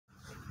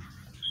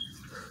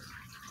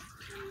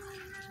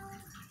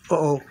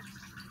Uh-oh.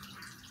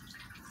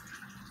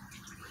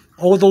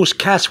 All those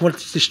cats want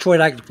to destroy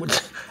that,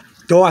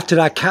 go after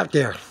that cat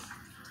there.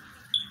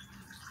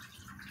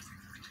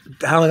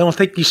 I don't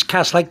think these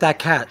cats like that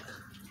cat.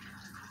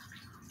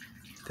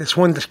 There's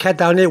one, this cat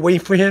down there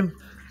waiting for him.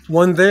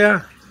 One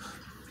there.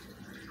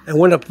 And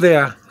one up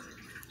there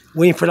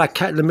waiting for that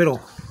cat in the middle.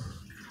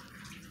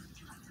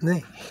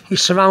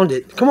 He's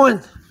surrounded. Come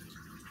on.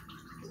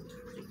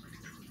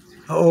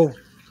 Uh-oh.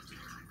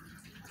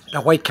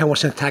 That white cat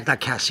wants to attack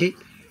that cat. See?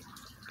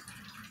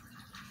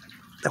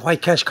 The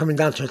white cat's coming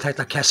down to attack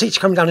that cat. See, it's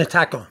coming down to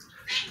attack him.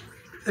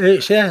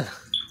 See that?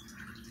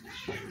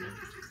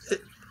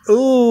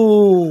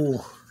 Ooh.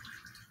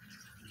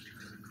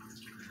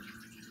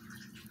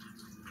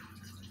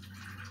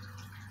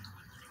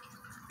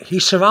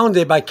 He's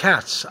surrounded by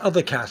cats,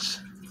 other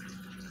cats.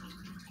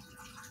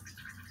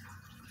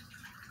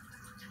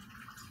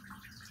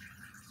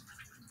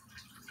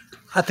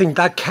 I think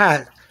that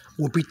cat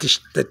will beat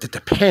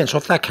the pants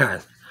off that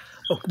cat.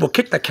 We'll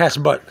kick that cat's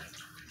butt.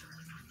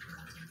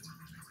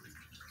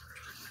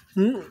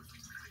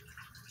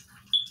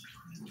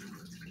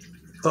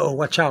 Uh-oh,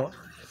 watch out.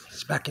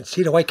 He's backing.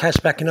 See, the white cat's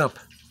backing up.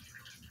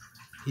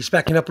 He's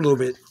backing up a little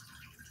bit.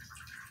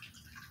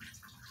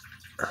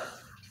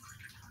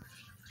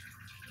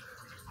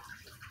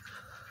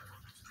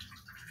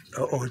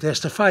 Uh-oh, there's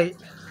the fight.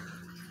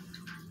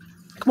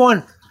 Come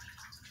on.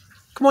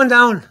 Come on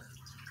down.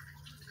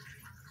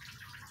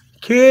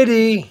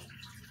 Kitty.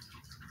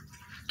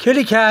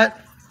 Kitty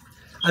cat.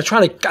 I'm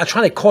trying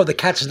to call the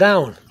cats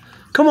down.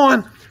 Come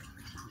on.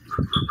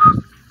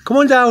 Come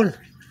on down.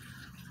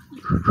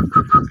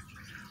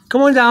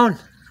 Come on down.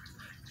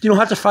 You don't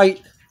have to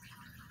fight.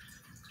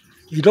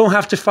 You don't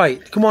have to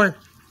fight. Come on.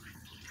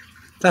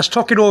 Let's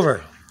talk it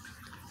over.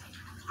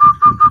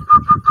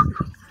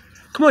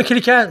 Come on,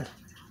 kitty cat.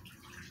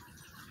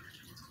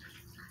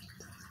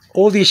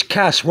 All these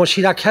cats, once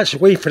see that cat's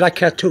waiting for that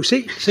cat too.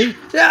 See? See?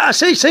 Yeah,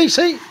 see?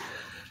 See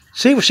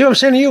what I'm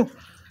saying to you?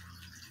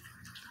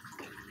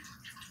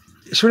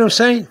 See what I'm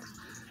saying?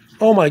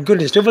 Oh my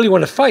goodness, they really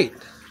want to fight.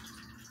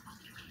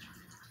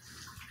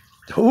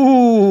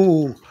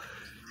 Ooh.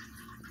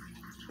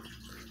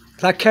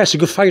 That cat's a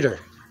good fighter.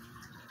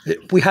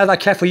 We had that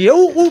cat for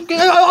you.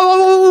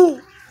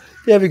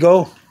 There we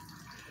go.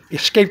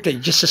 Escaped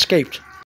it. Just escaped.